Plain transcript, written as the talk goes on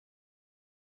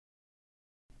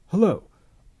Hello,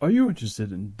 are you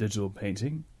interested in digital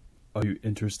painting? Are you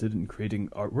interested in creating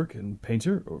artwork in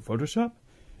Painter or Photoshop?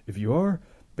 If you are,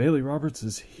 Bailey Roberts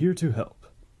is here to help.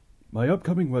 My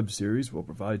upcoming web series will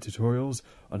provide tutorials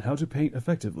on how to paint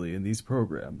effectively in these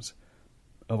programs.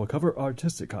 I will cover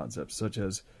artistic concepts such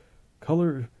as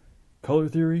color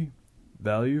theory,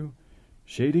 value,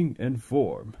 shading, and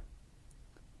form.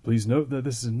 Please note that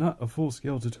this is not a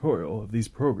full-scale tutorial of these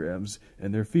programs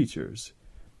and their features.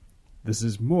 This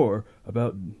is more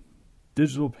about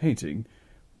digital painting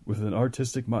with an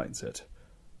artistic mindset.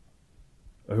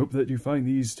 I hope that you find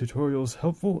these tutorials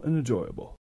helpful and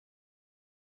enjoyable.